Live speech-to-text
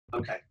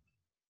Okay.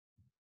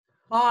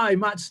 Hi,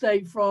 Matt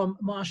Stait from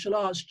Martial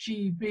Arts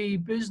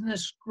GB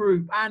Business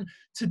Group. And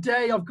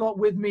today I've got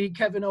with me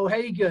Kevin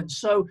O'Hagan.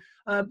 So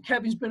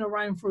Kevin's been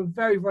around for a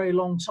very, very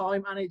long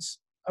time, and it's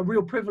a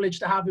real privilege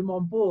to have him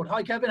on board.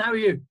 Hi, Kevin. How are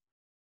you?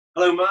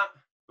 Hello, Matt.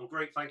 I'm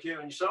great, thank you.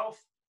 And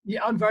yourself?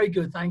 Yeah, I'm very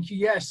good, thank you.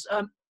 Yes.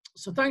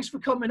 So thanks for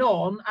coming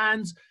on.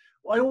 And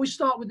I always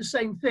start with the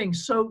same thing.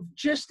 So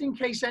just in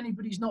case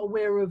anybody's not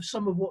aware of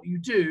some of what you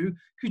do,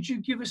 could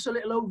you give us a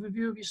little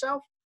overview of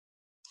yourself?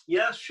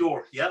 Yeah,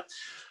 sure. Yeah.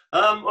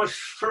 I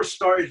first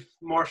started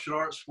martial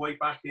arts way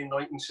back in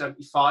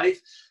 1975.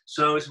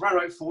 So it's around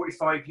about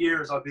 45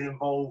 years I've been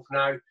involved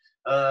now,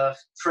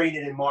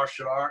 training in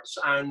martial arts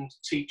and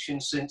teaching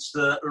since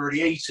the early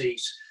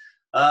 80s.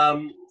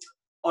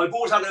 I've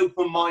always had an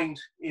open mind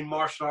in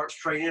martial arts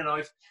training, and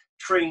I've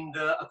trained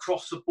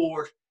across the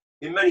board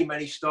in many,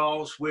 many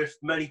styles with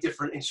many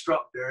different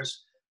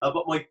instructors.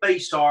 But my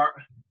base art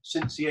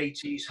since the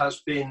 80s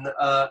has been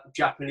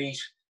Japanese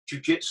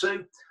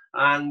Ju-jitsu.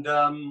 And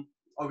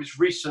I was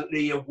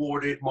recently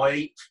awarded my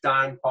 8th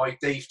Dan by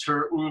Dave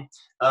Turton,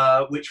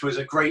 which was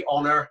a great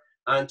honor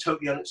and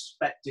totally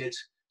unexpected.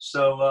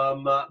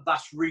 So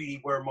that's really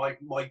where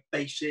my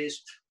base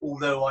is,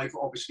 although I've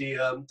obviously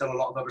done a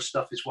lot of other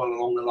stuff as well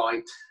along the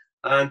line.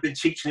 And been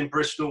teaching in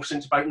Bristol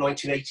since about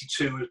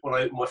 1982 when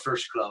I opened my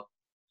first club.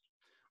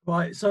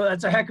 Right, so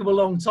that's a heck of a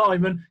long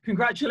time, and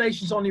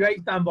congratulations on your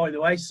 8th Dan, by the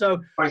way. So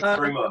thanks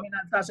very much. I mean,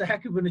 that's a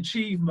heck of an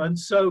achievement.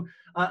 So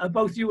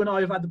both you and I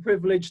have had the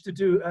privilege to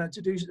do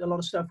a lot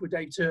of stuff with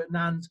Dave Turton,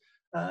 and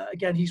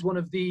again, he's one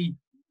of the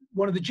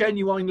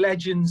genuine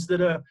legends that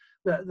have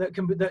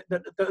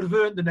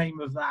earned the name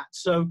of that.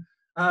 So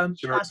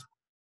Sure.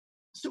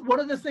 So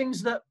one of the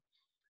things that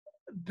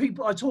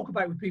I talk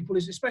about with people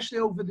is, especially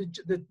over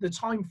the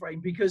time frame,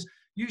 because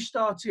you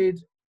started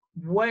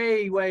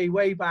way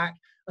back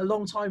a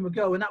long time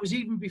ago, and that was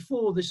even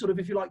before the sort of,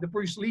 if you like, the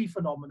Bruce Lee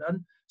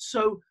phenomenon.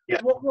 So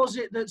yeah. What was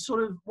it that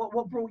sort of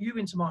what brought you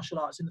into martial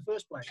arts in the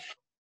first place?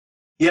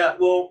 Yeah,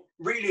 well,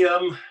 really,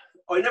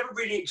 I never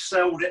really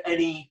excelled at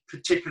any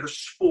particular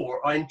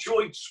sport. I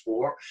enjoyed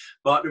sport,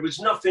 but there was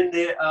nothing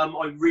that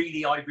I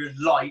really either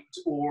liked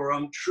or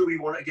truly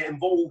wanted to get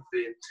involved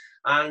in.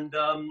 And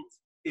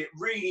it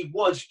really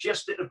was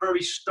just at the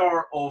very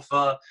start of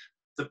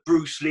the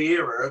Bruce Lee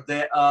era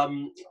that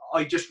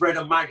I just read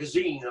a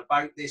magazine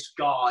about this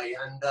guy,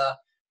 and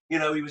you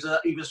know, he was a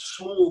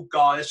small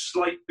guy, a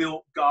slight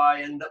built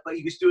guy, but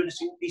he was doing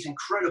these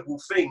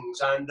incredible things,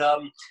 and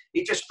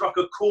it just struck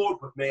a chord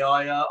with me.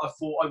 I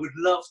thought I would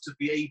love to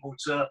be able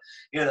to,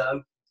 you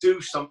know, do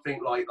something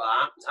like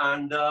that,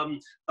 and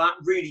that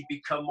really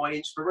become my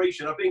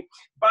inspiration. I think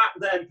back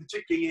then,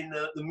 particularly in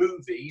the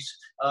movies,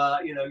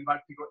 you know, you've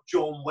got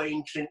John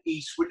Wayne, Clint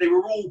Eastwood. They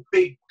were all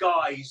big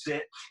guys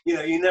that, you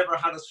know, you never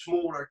had a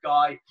smaller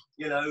guy,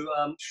 you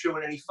know,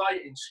 showing any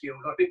fighting skills.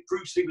 I think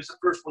Bruce Lee was the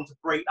first one to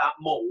break that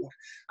mold,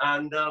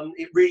 and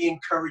it really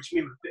encouraged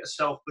me with a bit of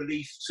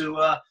self-belief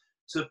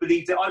to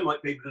believe that I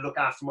might be able to look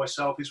after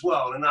myself as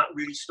well, and that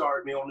really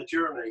started me on the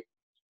journey.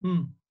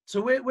 So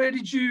where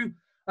did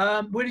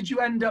you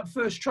end up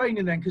first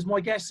training then? Because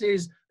my guess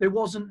is there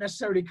wasn't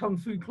necessarily a Kung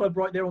Fu club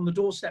right there on the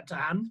doorstep to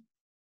hand.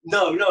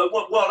 No.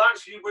 Well,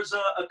 actually, it was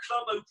a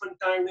club opened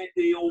down at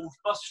the old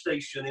bus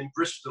station in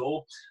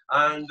Bristol,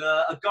 and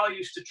a guy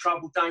used to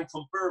travel down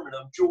from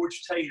Birmingham,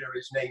 George Taylor,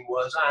 his name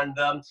was,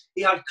 and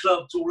he had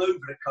clubs all over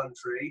the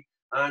country,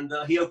 and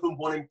he opened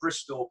one in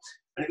Bristol,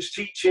 and it was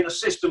teaching a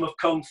system of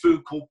Kung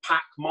Fu called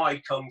Pak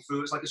Mai Kung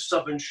Fu. It's like a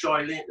Southern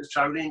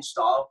Shaolin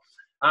style,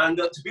 and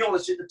to be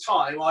honest, at the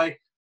time, I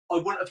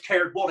wouldn't have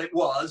cared what it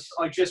was.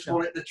 I just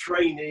wanted to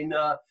train in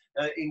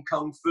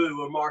Kung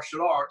Fu or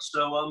martial arts.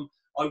 So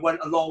I went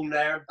along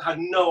there, had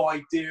no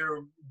idea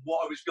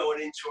what I was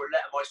going into or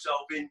letting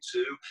myself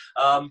into.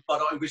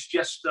 But I was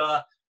just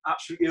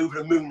absolutely over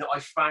the moon that I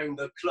found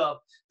a club,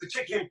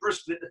 particularly in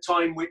Bristol at the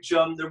time, which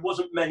there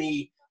wasn't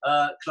many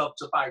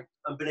clubs about,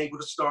 and been able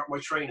to start my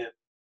training.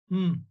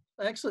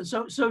 Excellent.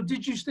 So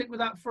did you stick with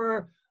that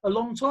for a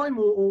long time,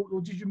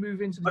 or did you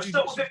move into the I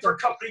stuck with it for a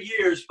couple of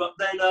years, but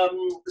then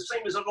the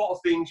same as a lot of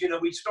things, you know,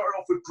 we started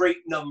off with great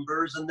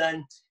numbers, and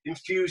then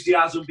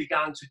enthusiasm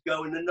began to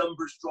go, and the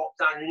numbers dropped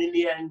down, and in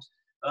the end,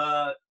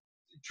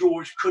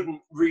 George couldn't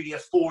really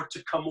afford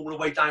to come all the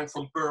way down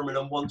from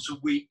Birmingham once a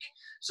week,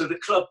 so the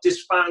club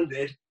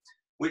disbanded,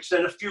 which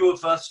then a few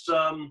of us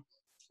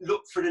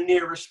looked for the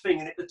nearest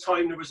thing, and at the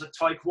time there was a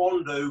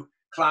Taekwondo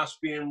class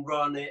being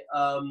run at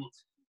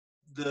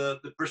the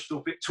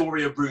Bristol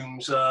Victoria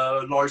Rooms,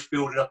 a large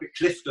building up at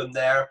Clifton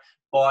there,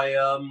 by it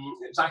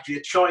was actually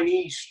a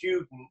Chinese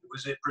student who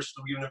was at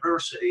Bristol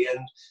University, and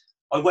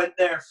I went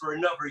there for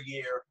another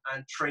year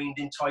and trained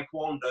in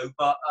Taekwondo,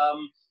 but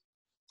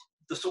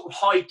the sort of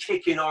high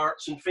kicking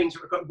arts and things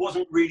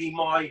wasn't really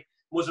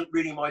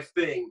my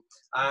thing,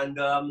 and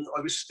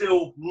I was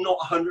still not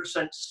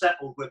 100%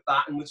 settled with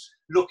that, and was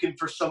looking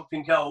for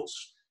something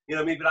else, you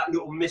know, maybe that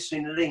little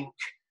missing link.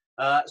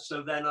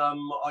 So then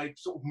I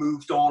sort of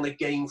moved on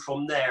again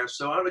from there.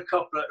 So I had a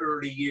couple of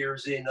early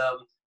years in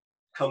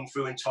Kung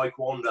Fu and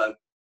Taekwondo.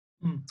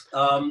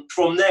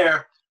 From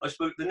there, I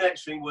suppose the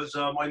next thing was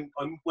I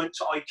went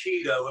to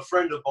Aikido. A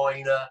friend of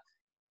mine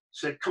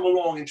said, come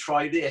along and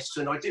try this.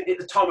 And I didn't, at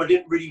the time, I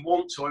didn't really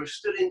want to. I was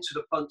still into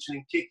the punching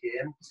and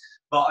kicking.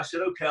 But I said,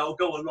 okay, I'll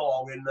go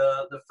along. And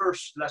the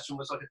first lesson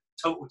was like a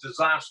total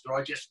disaster.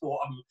 I just thought,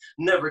 I'm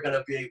never going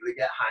to be able to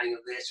get a hang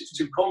of this. It's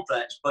too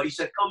complex. But he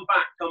said, come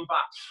back, come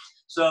back.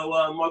 So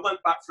I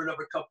went back for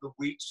another couple of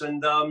weeks.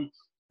 And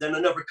then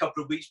another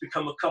couple of weeks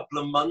become a couple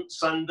of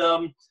months. And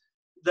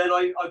then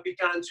I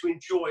began to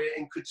enjoy it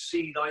and could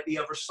see like the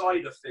other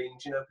side of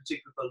things, you know,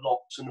 particularly the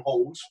locks and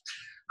holds.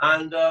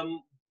 And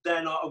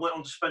then I went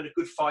on to spend a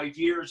good 5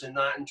 years in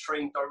that and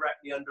trained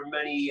directly under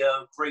many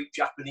great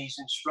Japanese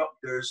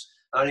instructors.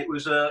 And it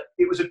was a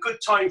good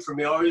time for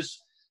me. I was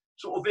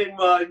sort of in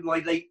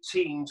my late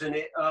teens, and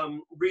it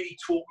really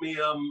taught me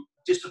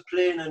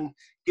discipline and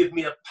give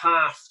me a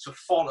path to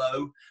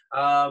follow.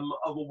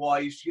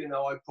 Otherwise, you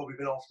know, I'd probably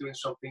been off doing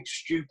something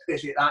stupid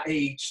at that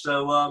age.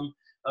 So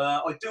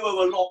I do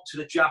owe a lot to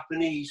the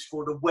Japanese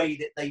for the way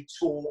that they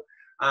taught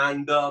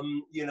and,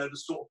 you know, the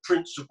sort of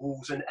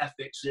principles and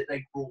ethics that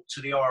they brought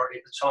to the art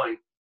at the time.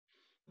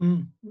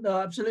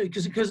 No, absolutely.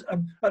 Because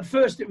at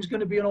first it was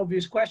going to be an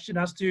obvious question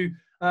as to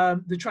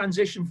the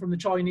transition from the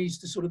Chinese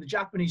to sort of the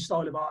Japanese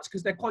style of arts,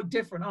 because they're quite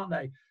different, aren't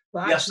they?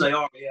 But yes, they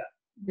are, yeah.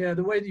 Yeah,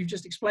 the way that you've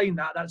just explained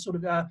that sort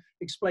of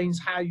explains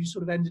how you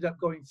sort of ended up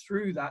going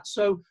through that.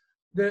 So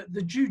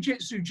the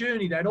Jiu-Jitsu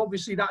journey then,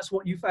 obviously that's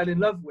what you fell in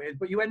love with,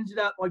 but you ended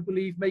up, I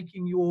believe,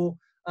 making your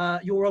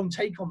own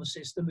take on the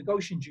system, the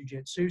Goshin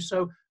Jiu-Jitsu.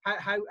 So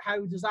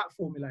how does that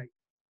formulate?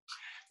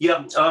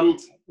 Yeah,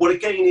 well,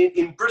 again,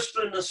 in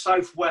Bristol in the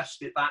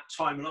southwest at that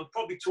time, and I'm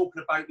probably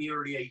talking about the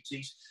early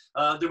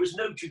 80s, there was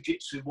no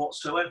jiu-jitsu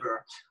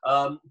whatsoever.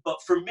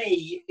 But for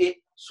me, it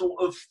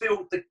sort of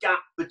filled the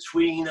gap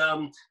between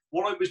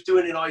what I was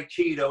doing in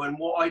Aikido and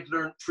what I'd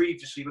learned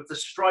previously with the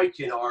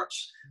striking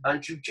arts.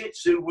 And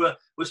jiu-jitsu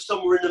was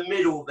somewhere in the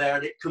middle there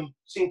that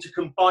seemed to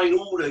combine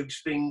all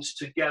those things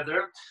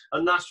together.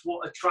 And that's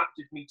what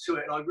attracted me to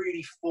it. And I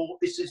really thought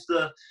this is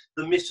the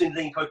missing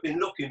link I've been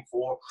looking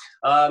for.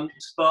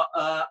 But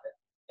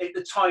at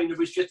the time, there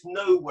was just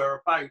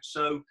nowhere about.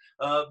 So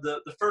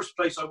the first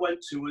place I went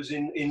to was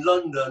in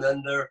London,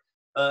 and their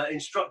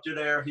instructor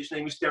there, his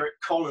name is Derek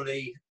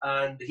Connolly,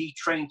 and he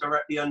trained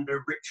directly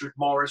under Richard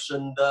Morris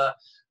and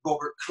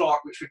Robert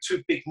Clark, which were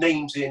two big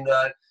names in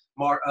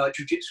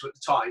jiu-jitsu at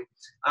the time.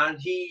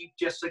 And he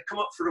just said, come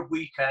up for a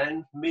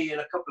weekend, me and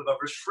a couple of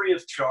others, free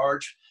of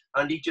charge.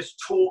 And he just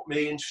taught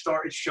me and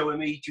started showing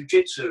me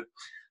jiu-jitsu.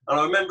 And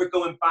I remember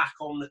going back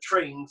on the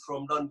train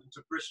from London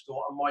to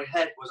Bristol, and my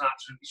head was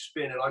absolutely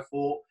spinning. I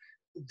thought,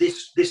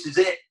 this is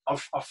it.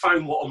 I've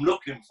found what I'm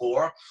looking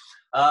for.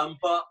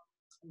 But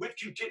with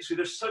jiu-jitsu,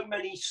 there's so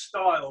many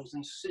styles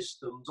and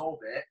systems of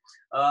it,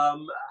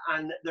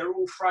 and they're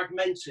all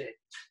fragmented.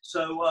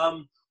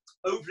 So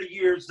over the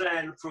years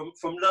then, from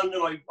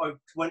London, I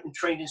went and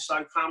trained in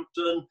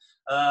Southampton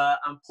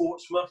and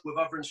Portsmouth with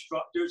other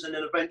instructors, and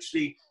then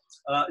eventually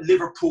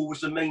Liverpool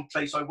was the main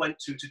place I went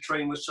to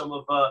train with some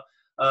of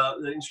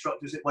the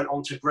instructors that went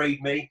on to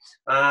grade me,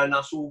 and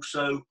that's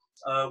also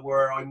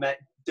where I met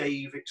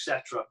Dave,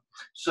 etc.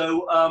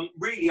 So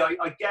really,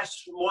 I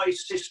guess my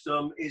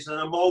system is an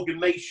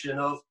amalgamation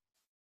of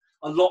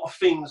a lot of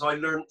things I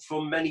learned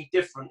from many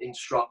different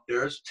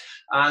instructors,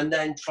 and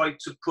then tried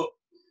to put,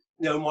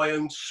 you know, my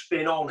own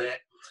spin on it.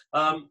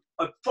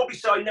 I'd probably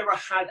say I never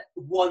had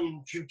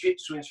one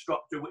jiu-jitsu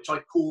instructor which I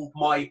called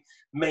my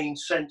main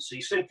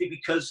sensei, simply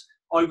because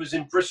I was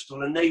in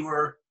Bristol and they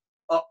were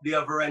up the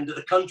other end of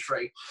the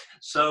country.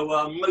 So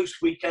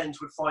most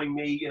weekends would find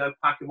me, you know,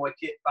 packing my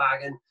kit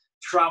bag and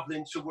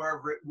traveling to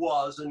wherever it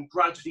was, and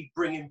gradually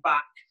bringing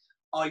back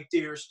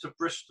ideas to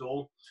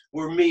Bristol,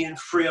 where me and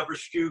 3 other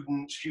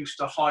students used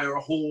to hire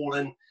a hall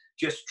and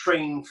just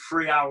train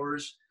 3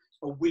 hours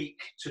a week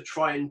to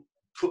try and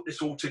put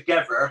this all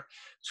together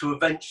to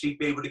eventually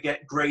be able to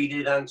get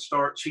graded and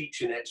start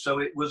teaching it. So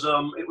it was a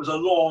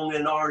long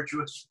and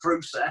arduous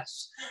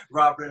process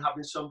rather than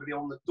having somebody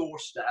on the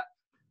doorstep.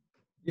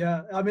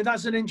 Yeah, I mean,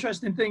 that's an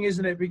interesting thing,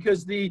 isn't it?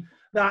 Because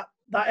that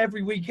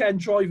every weekend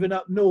driving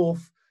up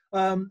north,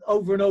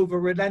 over and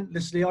over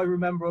relentlessly, I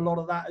remember a lot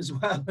of that as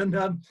well. And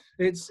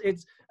it's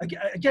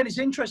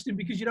interesting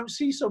because you don't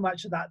see so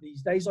much of that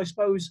these days, I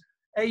suppose.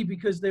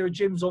 Because there are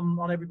gyms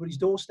on everybody's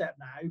doorstep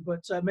now,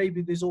 but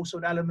maybe there's also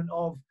an element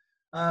of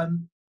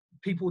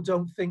people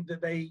don't think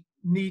that they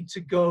need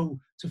to go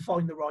to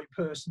find the right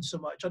person so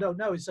much. I don't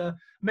know. It's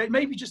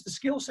maybe just the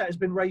skill set has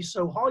been raised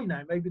so high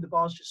now. Maybe the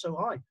bar's just so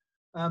high.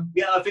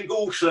 Yeah, I think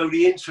also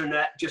the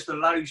internet just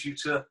allows you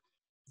to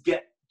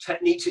get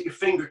techniques at your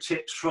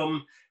fingertips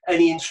from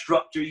any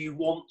instructor you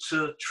want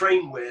to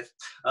train with.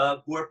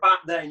 Where back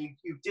then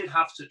you did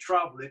have to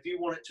travel. If you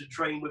wanted to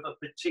train with a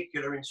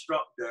particular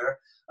instructor,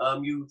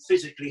 you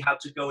physically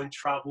had to go and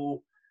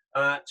travel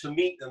to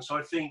meet them. So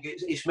I think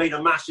it's made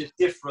a massive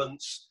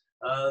difference,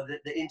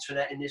 the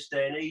internet in this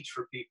day and age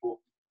for people.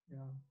 Yeah.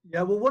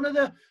 Yeah. Well, one of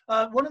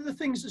the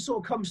things that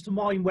sort of comes to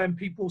mind when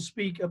people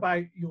speak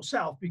about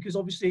yourself, because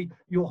obviously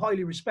you're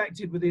highly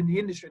respected within the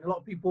industry, and a lot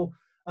of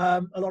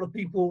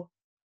people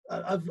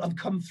have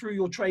come through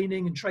your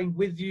training and trained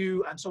with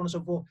you, and so on and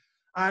so forth.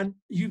 And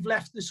you've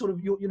left this sort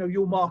of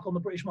your mark on the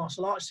British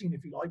martial arts scene,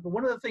 if you like. But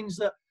one of the things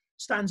that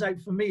stands out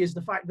for me is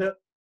the fact that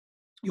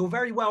you're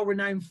very well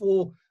renowned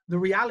for the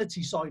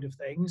reality side of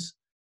things,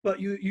 but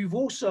you've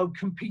also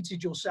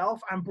competed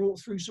yourself and brought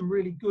through some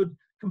really good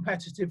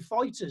competitive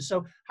fighters.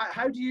 So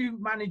how do you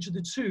manage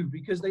the two?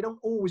 Because they don't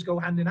always go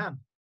hand in hand.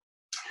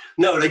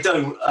 No, they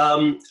don't.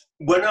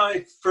 When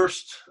I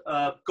first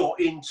got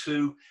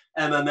into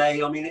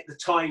MMA, I mean, at the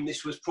time,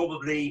 this was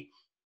probably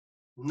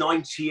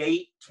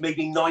 98,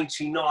 maybe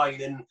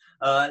 99,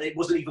 and it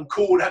wasn't even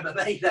called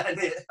MMA then.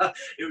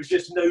 It was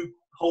just no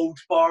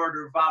holds barred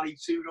or Valley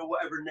 2 or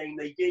whatever name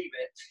they gave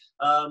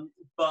it.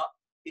 But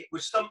it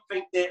was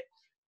something that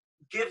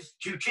give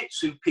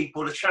jiu-jitsu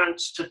people a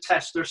chance to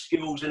test their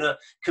skills in a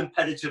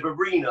competitive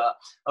arena.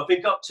 I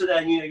think up to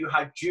then, you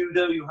had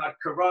judo, you had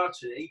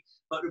karate,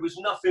 but there was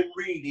nothing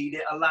really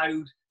that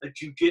allowed a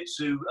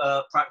jiu-jitsu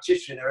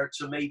practitioner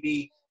to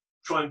maybe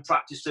try and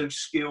practice those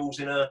skills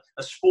in a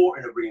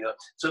sporting arena.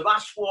 So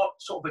that's what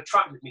sort of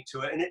attracted me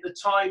to it. And at the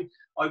time,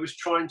 I was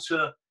trying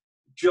to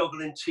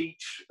juggle and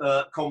teach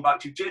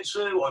combat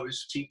jiu-jitsu, I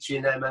was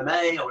teaching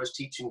MMA, I was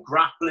teaching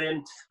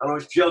grappling, and I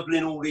was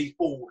juggling all these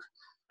balls.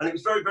 And it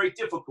was very, very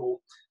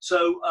difficult.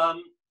 So I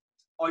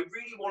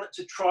really wanted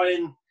to try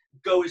and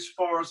go as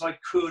far as I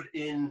could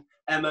in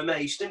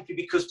MMA, simply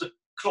because the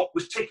clock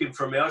was ticking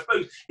for me. I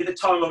suppose at the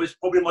time I was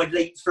probably in my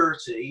late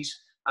 30s,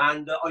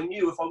 and I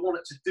knew if I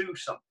wanted to do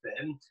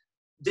something,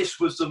 this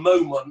was the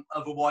moment,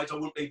 otherwise I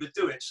wouldn't be able to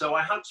do it. So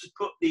I had to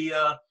put the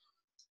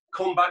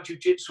combat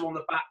jiu-jitsu on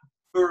the back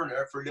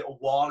burner for a little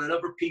while, and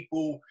other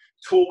people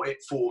taught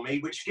it for me,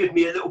 which gave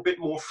me a little bit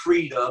more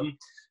freedom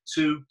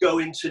to go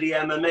into the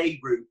MMA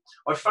route.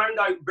 I found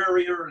out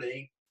very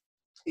early,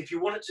 if you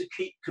wanted to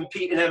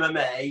compete in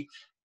MMA,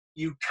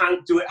 you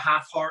can't do it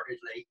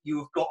half-heartedly.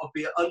 You've got to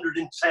be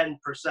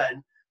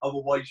 110%,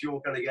 otherwise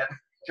you're going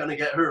to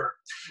get hurt.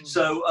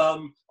 So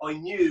I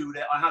knew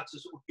that I had to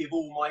sort of give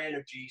all my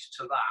energies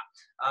to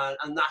that,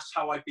 and that's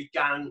how I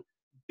began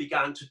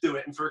to do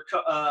it. And for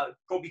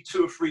probably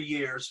 2 or 3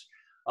 years,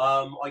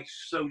 I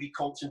solely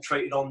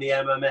concentrated on the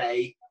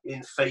MMA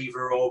in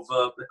favor of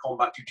the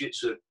combat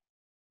jiu-jitsu.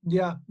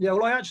 Yeah.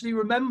 Well, I actually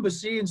remember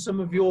seeing some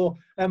of your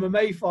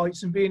MMA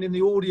fights and being in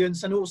the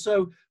audience, and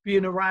also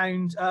being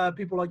around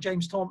people like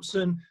James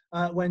Thompson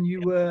when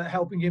you were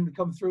helping him to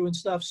come through and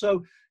stuff.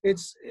 So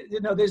it's,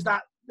 there's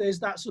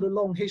that sort of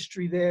long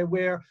history there,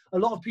 where a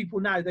lot of people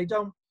now, they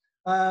don't,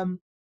 a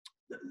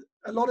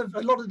lot of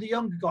the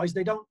younger guys,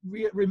 they don't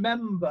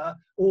remember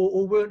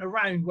or weren't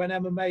around when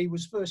MMA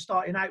was first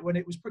starting out, when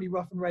it was pretty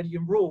rough and ready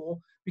and raw,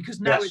 because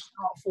now it's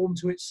an art form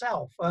to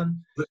itself.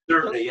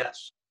 Certainly,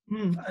 yes.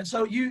 And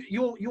so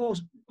your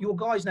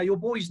guys now, your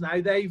boys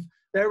now,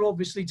 they're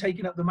obviously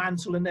taking up the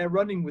mantle, and they're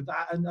running with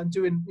that and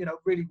doing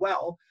really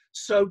well.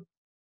 So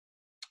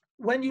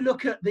when you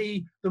look at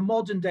the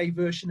modern day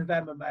version of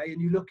MMA, and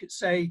you look at,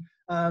 say,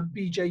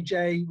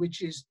 BJJ,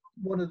 which is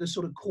one of the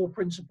sort of core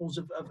principles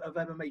of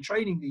MMA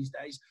training these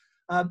days,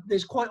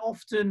 there's quite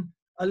often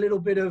a little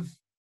bit of,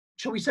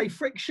 shall we say,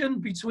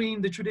 friction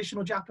between the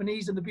traditional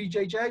Japanese and the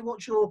BJJ.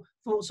 What's your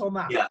thoughts on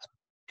that?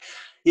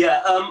 Yeah.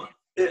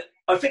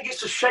 I think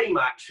it's a shame,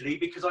 actually,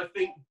 because I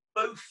think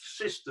both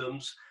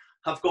systems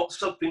have got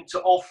something to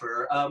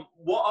offer.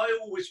 What I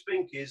always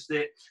think is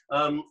that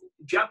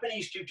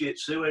Japanese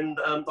Ju-jitsu and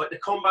like the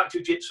combat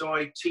Ju-jitsu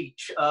I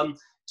teach,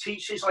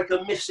 teaches like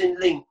a missing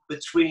link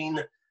between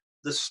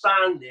the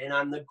standing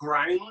and the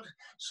ground.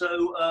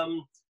 So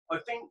I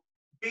think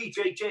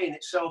BJJ in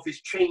itself has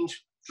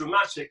changed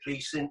dramatically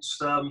since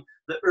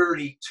the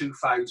early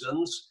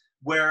 2000s,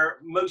 where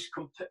most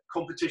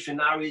competition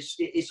now is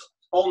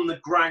on the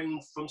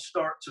ground from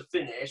start to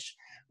finish,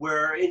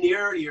 where in the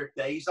earlier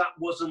days that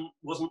wasn't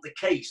the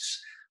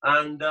case.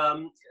 And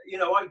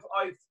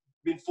I've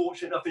been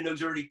fortunate enough in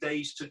those early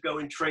days to go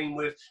and train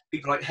with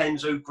people like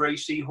Renzo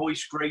Gracie,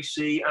 Hoist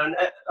Gracie, and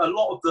a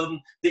lot of them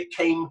that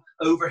came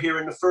over here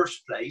in the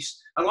first place.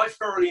 And I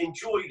thoroughly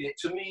enjoyed it.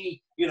 To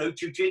me,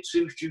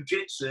 jiu-jitsu is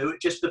jiu-jitsu.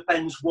 It just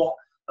depends what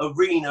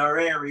arena or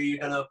area you're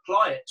going to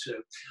apply it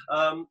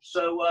to.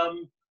 So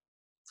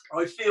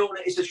I feel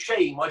that it's a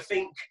shame. I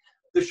think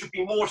there should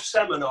be more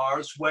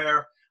seminars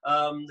where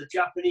the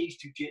Japanese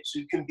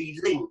Jiu-Jitsu can be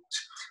linked.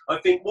 I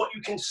think what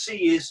you can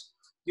see is,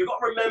 you've got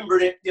to remember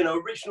that,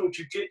 original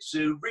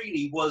Jiu-Jitsu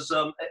really was,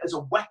 as a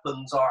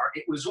weapons art,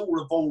 it was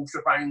all evolved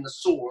around the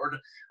sword.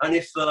 And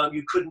if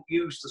you couldn't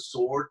use the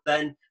sword,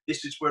 then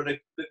this is where the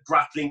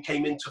grappling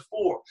came into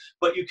form.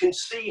 But you can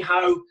see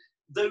how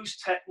those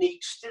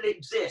techniques still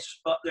exist,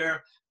 but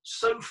they're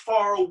so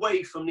far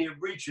away from the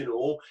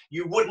original,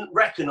 you wouldn't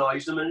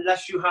recognize them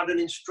unless you had an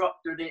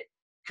instructor that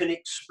can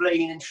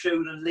explain and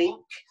show the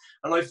link.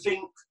 And I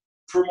think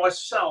for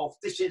myself,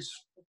 this is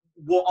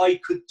what I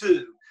could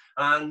do.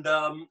 And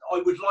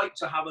I would like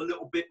to have a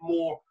little bit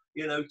more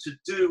you know, to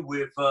do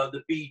with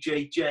the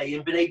BJJ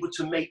and been able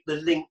to make the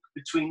link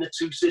between the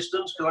two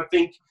systems, because I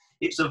think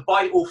it's a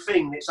vital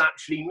thing that's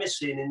actually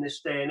missing in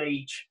this day and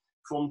age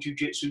from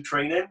jiu-jitsu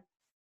training.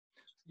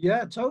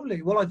 Yeah,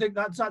 totally. Well, I think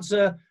that's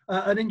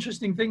an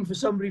interesting thing for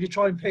somebody to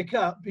try and pick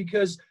up,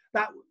 because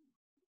that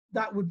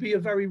would be a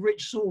very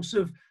rich source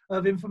of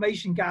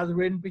information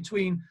gathering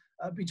between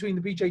the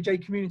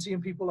BJJ community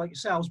and people like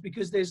yourselves,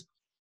 because there's,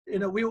 you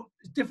know,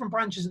 different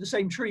branches of the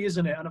same tree,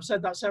 isn't it? And I've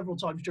said that several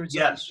times during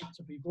some chats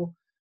to people.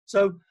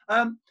 So,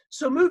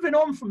 so moving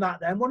on from that,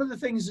 then, one of the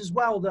things as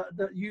well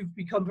that you've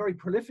become very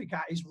prolific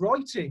at is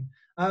writing.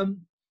 And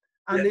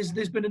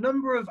there's been a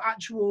number of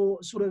actual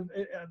sort of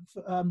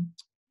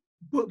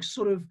books,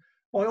 sort of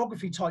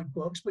biography type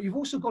books, but you've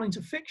also gone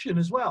into fiction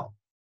as well.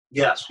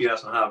 Yes,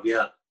 I have.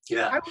 Yeah.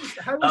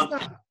 How was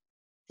that?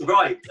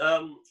 Right.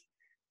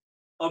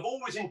 I've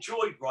always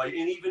enjoyed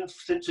writing, even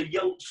since a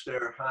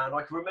youngster. And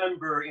I can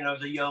remember, you know,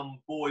 as a young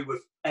boy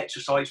with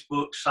exercise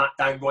books, sat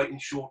down writing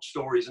short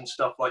stories and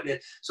stuff like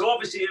that. So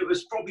obviously it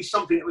was probably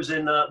something that was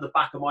in the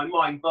back of my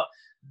mind, but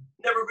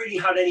never really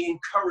had any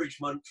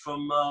encouragement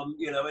from,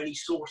 you know, any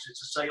sources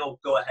to say, oh,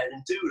 go ahead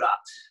and do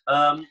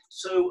that.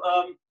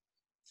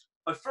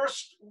 I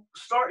first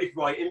started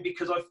writing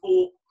because I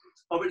thought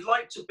I would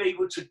like to be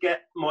able to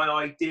get my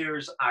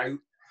ideas out,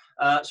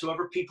 so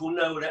other people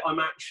know that I'm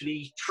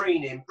actually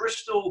training.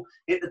 Bristol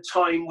at the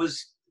time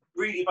was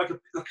really like a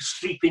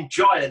sleeping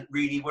giant,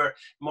 really, where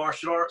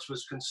martial arts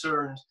was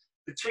concerned,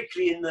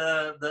 particularly in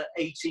the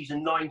 80s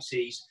and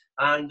 90s.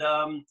 And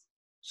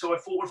so I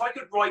thought, well, if I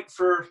could write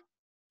for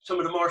some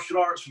of the martial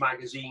arts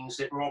magazines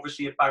that were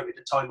obviously about at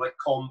the time, like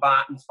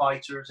Combat and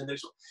Fighters, and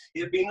those,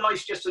 it'd be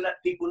nice just to let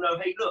people know,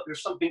 hey, look,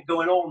 there's something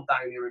going on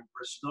down here in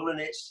Bristol, and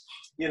it's,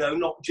 you know,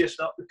 not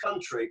just up the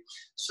country.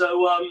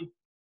 So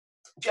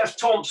Jeff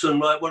Thompson,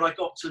 when I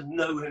got to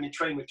know him and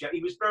train with Jeff, he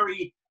was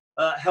very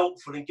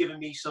helpful in giving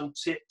me some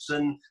tips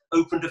and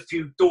opened a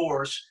few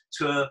doors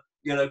to,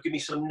 you know, give me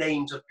some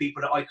names of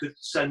people that I could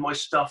send my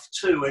stuff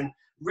to, and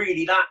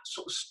really that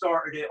sort of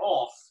started it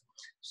off.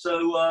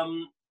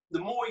 So the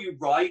more you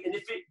write, and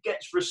if it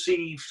gets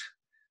received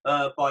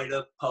by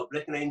the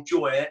public and they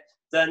enjoy it,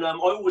 then I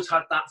always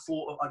had that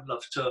thought of, I'd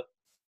love to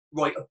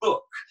write a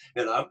book,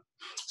 you know.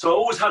 So I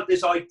always had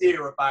this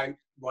idea about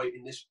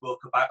writing this book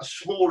about a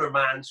smaller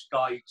man's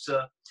guide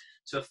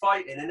to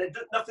fighting, and there'd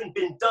nothing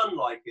been done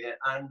like it.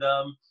 And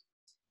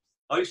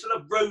I used to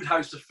love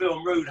Roadhouse, the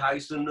film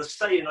Roadhouse, and the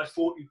saying, I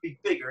thought you'd be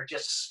bigger,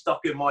 just stuck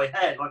in my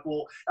head. I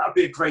thought that would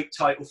be a great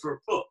title for a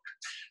book.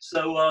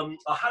 So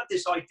I had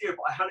this idea,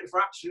 but I had it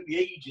for absolutely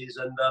ages,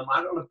 and I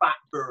had it on a back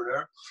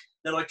burner.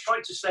 Then I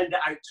tried to send it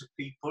out to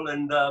people,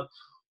 and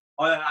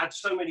I had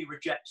so many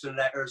rejection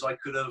letters, I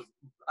could have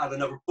had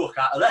another book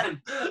out of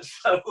them.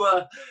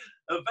 So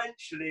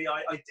eventually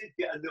I did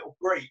get a little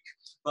break.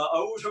 But I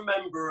always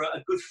remember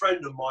a good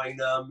friend of mine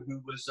who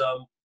was a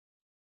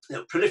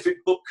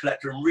prolific book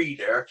collector and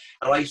reader,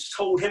 and I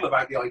told him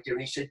about the idea,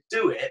 and he said,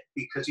 do it,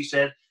 because he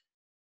said,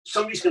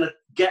 somebody's going to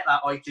get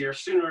that idea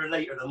sooner or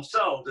later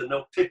themselves, and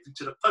they'll pick you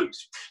to the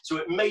post. So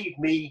it made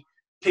me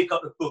pick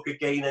up the book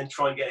again and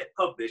try and get it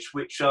published,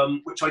 which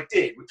I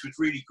did, which was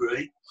really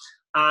great.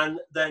 And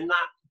then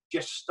that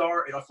just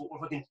started. I thought, well,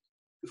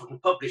 if I can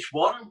publish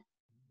one,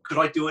 could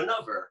I do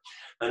another?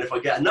 And if I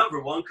get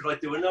another one, could I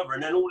do another?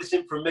 And then all this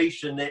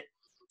information that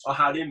I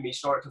had in me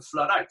started to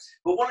flood out.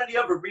 But one of the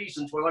other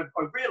reasons was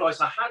I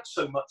realized I had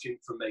so much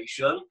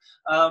information,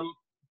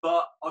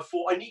 but I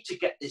thought I need to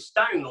get this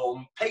down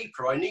on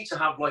paper. I need to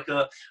have like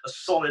a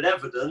solid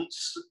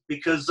evidence,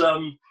 because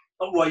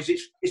otherwise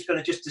it's going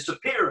to just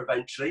disappear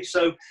eventually.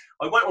 So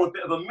I went on a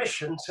bit of a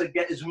mission to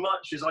get as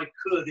much as I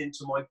could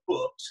into my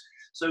books,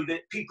 so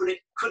that people that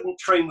couldn't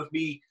train with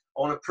me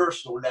on a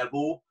personal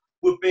level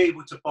would be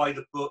able to buy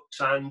the books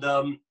and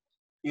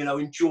you know,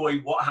 enjoy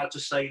what I had to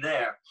say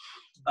there.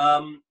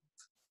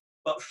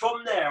 But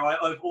from there,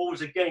 I've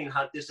always again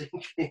had this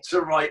inkling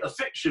to write a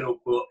fictional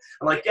book,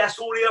 and I guess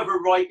all the other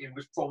writing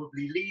was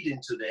probably leading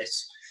to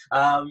this.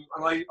 And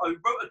I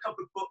wrote a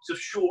couple of books of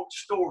short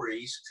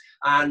stories,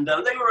 and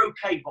they were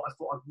okay, but I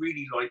thought I'd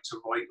really like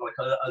to write like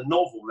a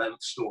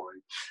novel-length story.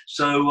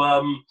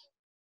 So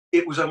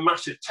it was a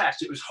massive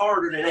test. It was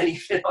harder than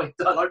anything I'd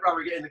done. I'd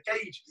rather get in the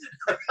cage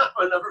and have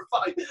another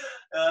fight,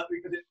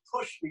 because it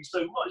pushed me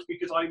so much,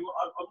 because I'm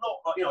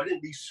not, you know, I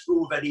didn't leave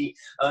school with any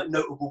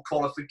notable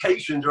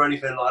qualifications or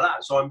anything like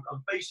that. So I'm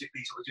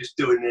basically sort of just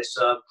doing this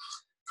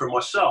for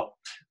myself.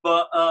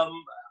 But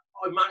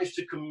I managed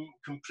to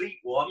complete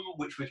one,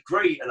 which was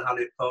great, and had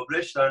it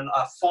published, and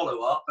a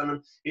follow-up. And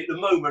at the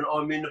moment,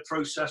 I'm in the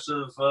process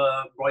of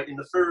writing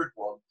the third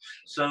one.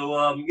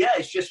 So yeah,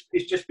 it's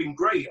just been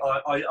great.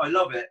 I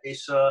love it.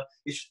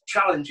 It's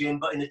challenging,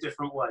 but in a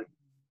different way.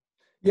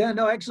 Yeah,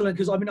 no, excellent.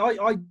 Because I mean,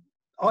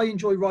 I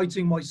enjoy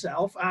writing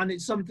myself, and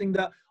it's something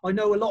that I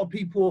know a lot of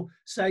people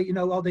say, you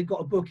know, oh, they've got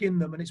a book in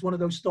them, and it's one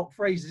of those stock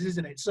phrases,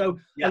 isn't it? So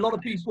yeah.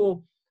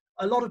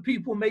 A lot of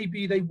people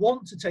maybe they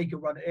want to take a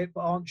run at it,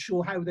 but aren't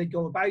sure how they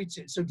go about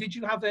it. So did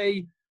you have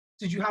a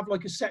did you have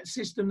like a set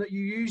system that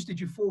you used? Did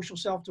you force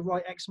yourself to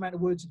write X amount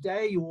of words a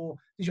day, or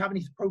did you have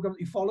any program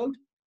that you followed?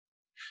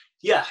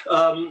 Yeah,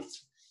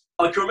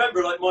 I can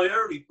remember like my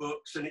early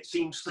books, and it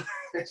seems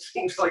it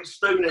seems like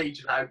Stone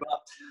Age now, but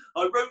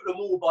I wrote them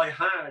all by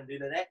hand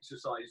in an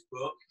exercise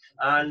book,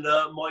 and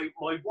my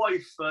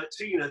wife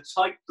Tina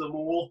typed them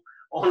all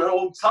on an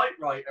old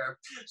typewriter.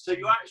 So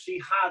you actually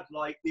had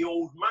like the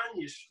old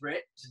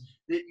manuscript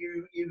that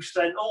you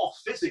sent off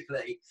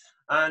physically,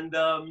 and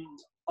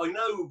I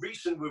know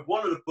recently with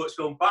one of the books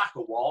going back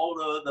a while,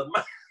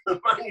 the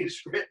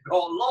manuscript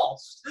got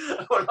lost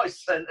when I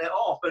sent it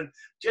off, and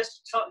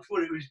just touch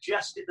wood, it was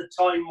just at the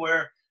time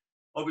where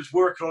I was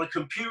working on a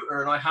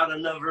computer and I had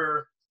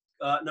another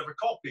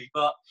copy.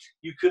 But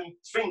you can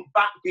think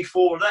back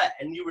before that,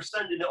 and you were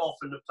sending it off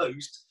in the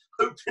post,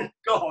 hoping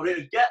God it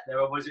would get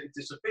there, otherwise it would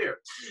disappear.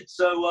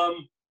 So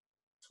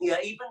yeah,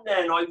 even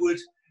then I would.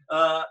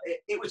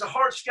 It was a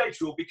hard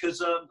schedule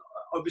because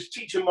I was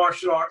teaching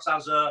martial arts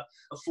as a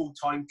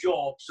full-time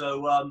job.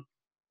 So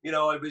you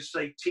know, I was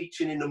say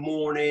teaching in the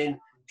morning,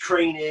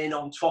 training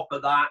on top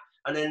of that,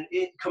 and then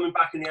coming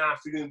back in the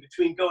afternoon,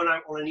 between going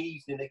out on an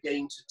evening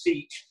again to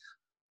teach.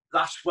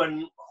 That's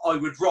when I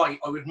would write.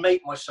 I would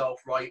make myself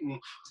write, and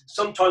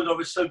sometimes I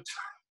was so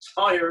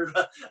tired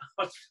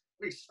I'd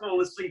fall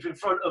asleep in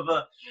front of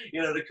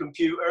the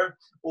computer,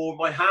 or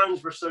my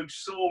hands were so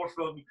sore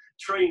from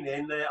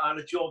training that I had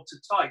a job to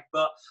type.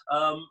 But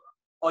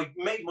I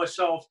made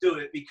myself do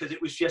it because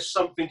it was just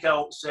something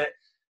else that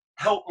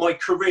helped my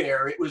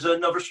career. It was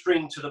another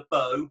string to the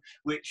bow,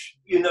 which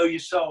you know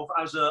yourself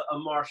as a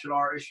martial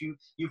artist,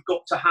 you've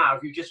got to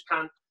have. You just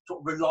can't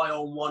sort of rely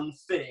on one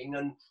thing.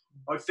 And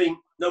I think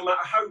no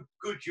matter how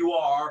good you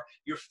are,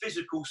 your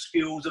physical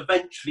skills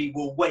eventually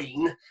will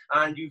wane,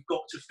 and you've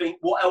got to think,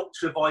 what else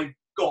have I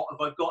got?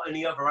 Have I got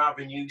any other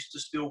avenues to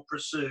still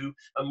pursue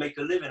and make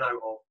a living out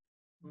of?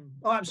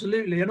 Oh,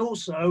 absolutely. And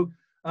also,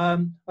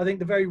 I think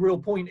the very real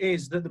point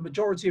is that the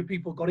majority of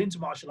people got into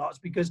martial arts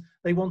because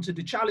they wanted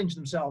to challenge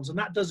themselves, and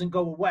that doesn't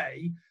go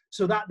away.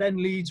 So that then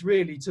leads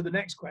really to the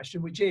next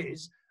question, which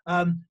is,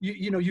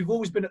 you know, you've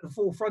always been at the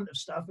forefront of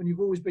stuff, and you've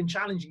always been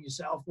challenging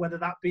yourself, whether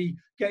that be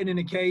getting in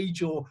a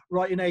cage or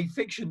writing a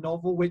fiction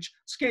novel, which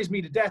scares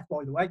me to death,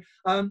 by the way.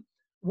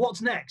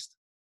 What's next?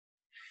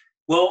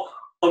 Well,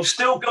 I'm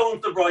still going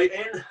with the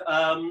writing.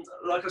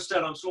 Like I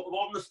said, I'm sort of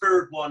on the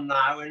third one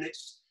now, and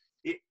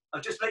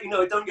I'll just let you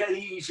know, it don't get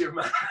any easier,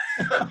 man.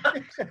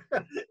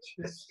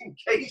 Just in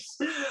case.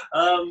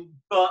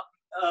 But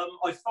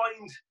I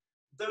find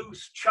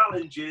those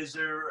challenges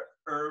are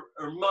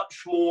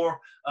much more,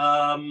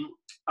 how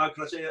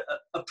can I say,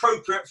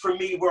 appropriate for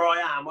me where I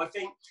am. I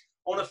think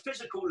on a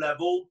physical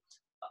level,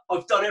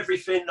 I've done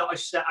everything that I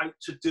set out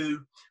to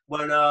do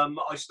when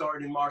I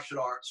started in martial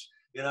arts.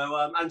 You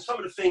know, and some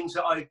of the things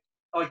that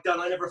I've done,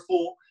 I never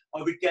thought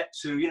I would get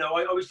to. You know,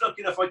 I was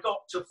lucky enough, I got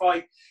to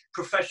fight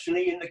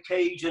professionally in the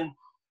cage, and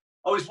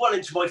I was well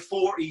into my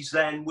 40s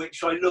then,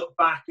 which I look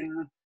back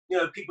and, you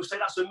know, people say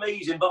that's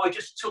amazing, but I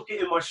just took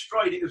it in my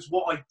stride. It was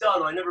what I'd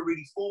done. I never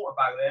really thought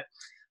about it.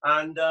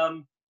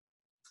 And,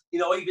 you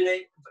know, even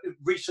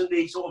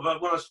recently, sort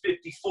of when I was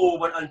 54,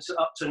 went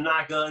up to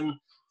Naga and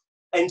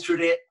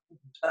entered it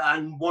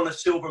and won a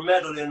silver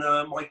medal in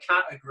my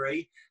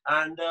category.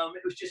 And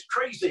it was just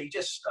crazy.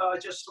 I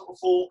just sort of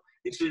thought,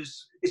 this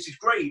is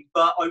great.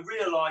 But I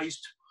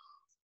realised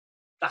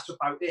that's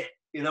about it.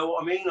 You know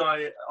what I mean?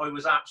 I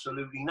was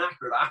absolutely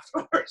knackered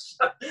afterwards.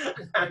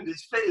 And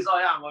as fit as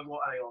I am, I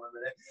thought, hang on a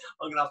minute,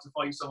 I'm going to have to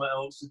find something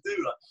else to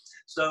do.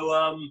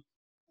 So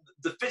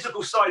the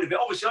physical side of it,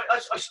 obviously,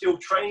 I still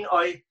train.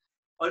 I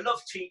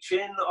love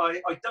teaching.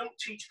 I don't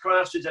teach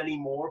classes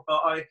anymore,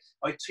 but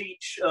I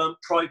teach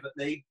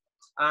privately.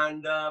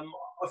 And I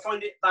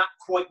find it that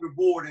quite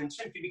rewarding,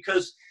 simply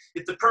because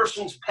if the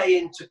person's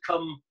paying to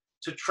come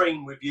to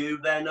train with you,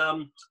 then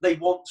they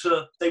want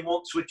to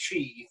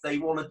achieve, they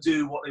want to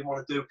do what they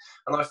want to do,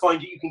 and I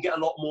find that you can get a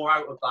lot more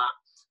out of that.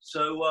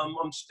 So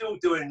I'm still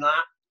doing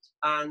that,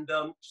 and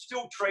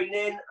still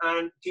training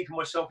and keeping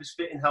myself as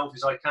fit and healthy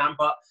as I can.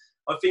 But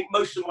I think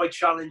most of my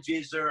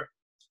challenges are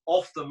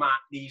off the mat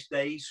these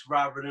days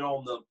rather than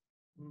on them.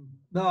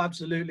 No,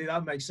 absolutely,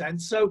 that makes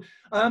sense. So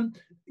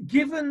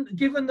given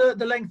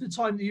the length of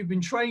time that you've been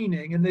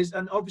training,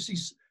 and obviously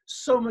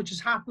so much has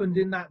happened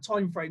in that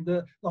time frame,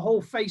 the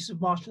whole face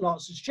of martial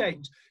arts has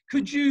changed.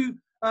 Could you,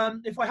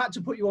 if I had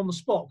to put you on the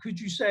spot, could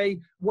you say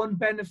one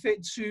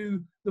benefit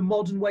to the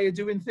modern way of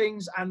doing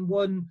things and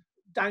one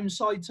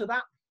downside to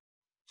that?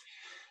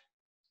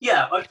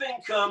 Yeah, I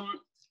think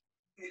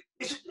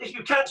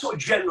you can't sort of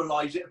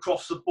generalize it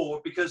across the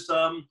board, because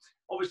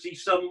obviously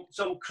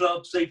some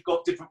clubs, they've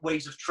got different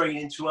ways of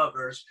training to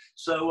others.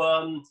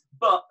 So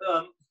but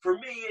for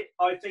me,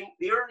 I think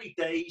the early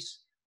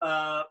days,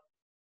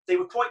 they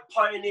were quite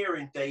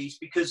pioneering days,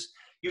 because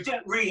you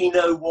didn't really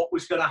know what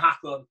was going to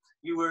happen.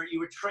 You were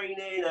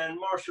training, and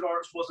martial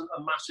arts wasn't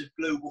a massive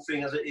global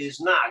thing as it is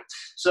now.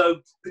 So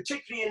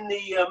particularly in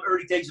the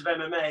early days of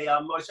MMA,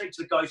 I say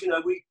to the guys, you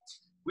know,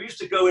 we used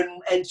to go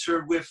and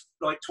enter with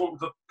like talking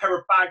with a pair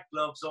of bag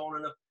gloves on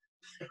and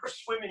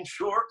swimming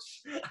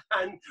shorts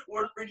and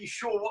weren't really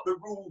sure what the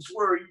rules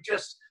were. You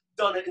just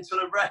done it until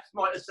the ref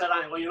might have said,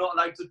 "Hang on, you're not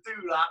allowed to do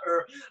that,"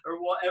 or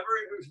whatever.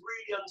 It was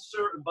really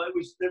uncertain, but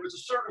there was a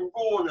certain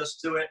rawness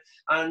to it,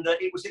 and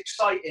it was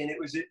exciting. It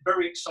was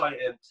very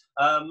exciting.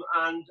 And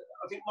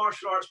I think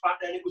martial arts back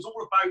then, it was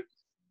all about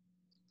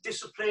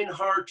discipline,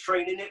 hard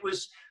training. It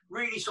was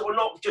really sort of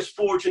not just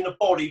forging the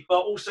body,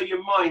 but also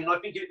your mind. And I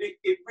think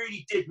it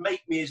really did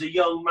make me as a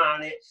young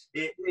man.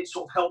 It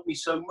sort of helped me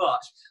so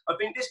much. I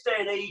think this day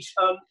and age,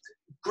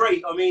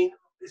 great. I mean,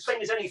 the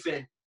same as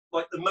anything,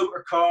 like the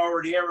motor car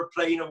or the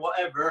aeroplane or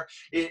whatever,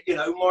 you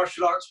know,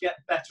 martial arts get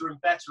better and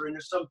better. And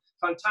there's some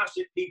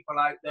fantastic people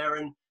out there,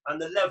 and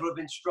the level of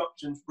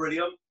instruction's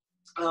brilliant.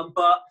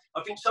 But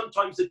I think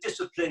sometimes the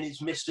discipline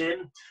is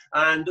missing,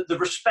 and the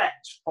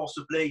respect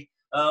possibly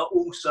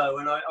also.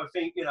 And I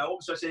think, you know,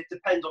 also I say it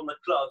depends on the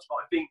clubs, but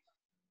I think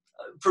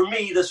for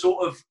me, the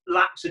sort of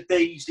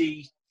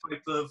lackadaisy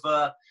type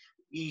of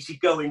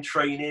easygoing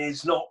training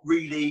is not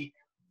really,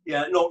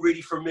 not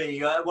really for me.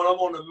 When I'm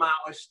on the mat,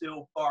 I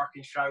still bark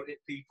and shout at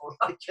people,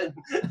 and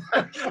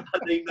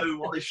they know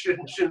what they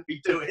shouldn't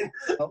be doing.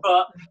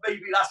 But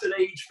maybe that's an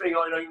age thing.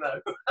 I don't know.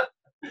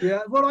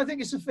 Yeah, well, I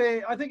think it's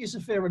a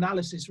fair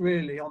analysis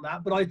really on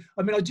that. But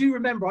I mean, I do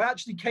remember I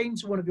actually came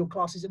to one of your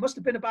classes. It must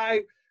have been about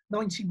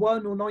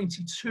 91 or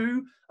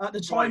 92. At the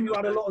time, right, you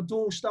had a lot of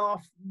door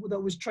staff that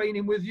was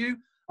training with you.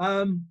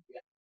 And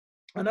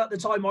at the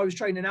time, I was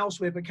training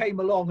elsewhere, but came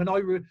along, and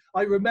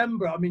I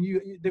remember. I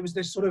mean, there was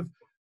this sort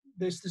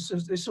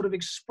of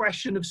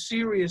expression of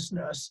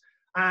seriousness,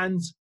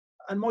 and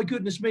my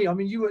goodness me, I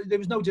mean, there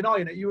was no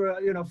denying it. You were,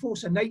 you know,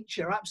 force of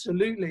nature,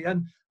 absolutely,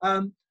 and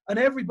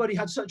everybody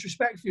had such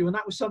respect for you, and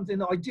that was something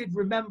that I did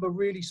remember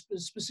really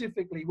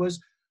specifically. Was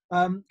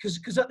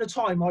because at the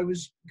time I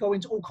was going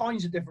to all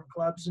kinds of different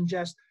clubs and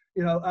just,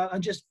 you know,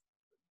 and just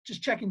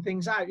checking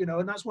things out, you know,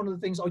 and that's one of the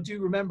things I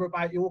do remember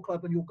about your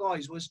club and your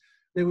guys was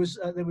there was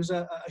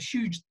a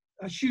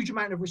huge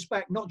amount of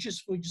respect, not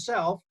just for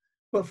yourself,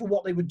 but for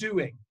what they were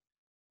doing.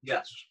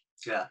 Yes,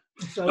 yeah.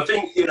 So I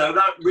think, you know,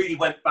 that really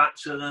went back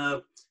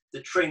to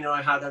the training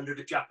I had under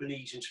the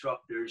Japanese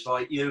instructors.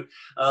 Like you,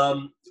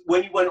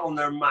 when you went on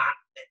their mat,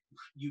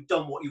 you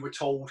done what you were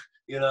told.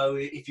 You know,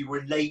 if you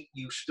were late,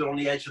 you stood on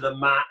the edge of the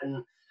mat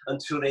and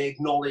until they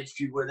acknowledged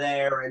you were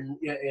there, and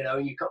you know,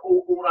 you got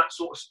all that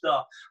sort of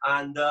stuff.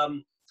 And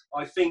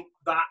I think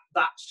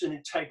that's an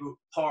integral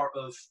part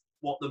of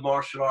what the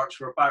martial arts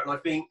were about. And I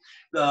think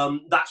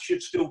that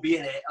should still be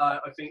in it. I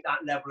think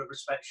that level of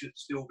respect should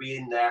still be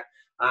in there.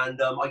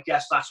 And I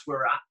guess that's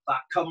where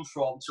that come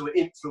from. So it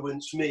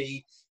influenced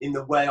me in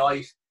the way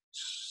I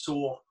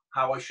saw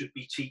how I should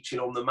be teaching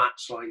on the mat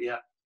side. Yeah.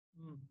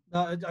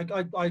 No,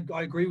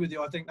 I agree with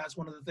you. I think that's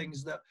one of the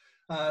things that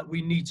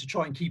we need to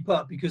try and keep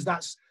up, because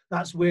that's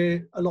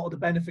where a lot of the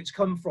benefits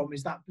come from,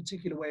 is that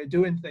particular way of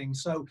doing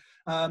things. So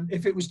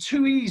if it was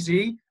too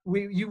easy,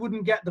 you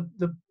wouldn't get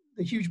the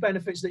huge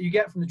benefits that you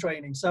get from the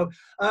training. So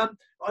I'm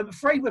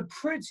afraid we're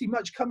pretty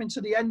much coming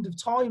to the end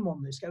of time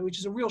on this, which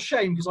is a real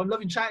shame, because I'm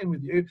loving chatting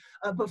with you.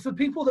 But for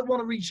people that want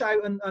to reach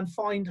out and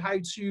find how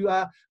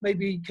to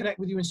maybe connect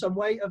with you in some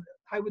way,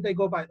 how would they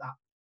go about that?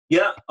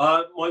 Yeah,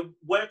 my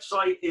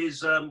website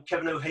is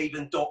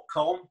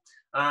kevinohaven.com,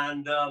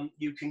 and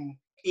you can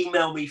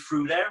email me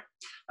through there.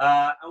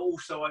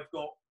 Also, I've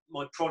got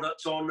my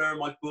products on there,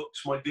 my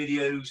books, my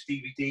videos,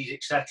 DVDs,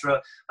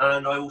 etc.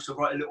 And I also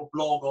write a little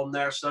blog on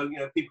there, so you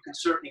know, people can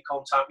certainly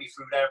contact me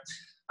through there.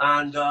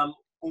 And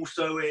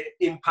also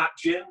Impact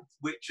Gym,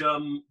 which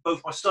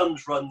both my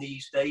sons run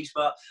these days,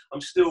 but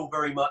I'm still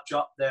very much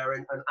up there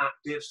and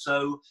active.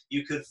 So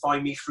you could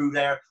find me through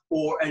there,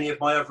 or any of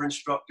my other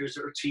instructors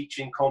that are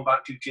teaching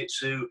combat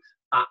jiu-jitsu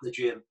at the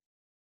gym.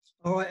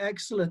 All right,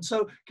 excellent.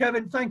 So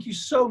Kevin, thank you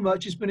so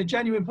much. It's been a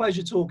genuine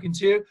pleasure talking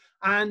to you.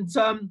 And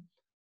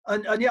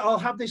yeah, I'll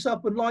have this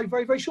up and live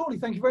very, very shortly.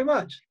 Thank you very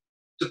much.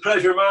 It's a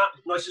pleasure, Matt.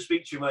 Nice to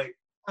speak to you, mate.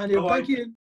 And thank you.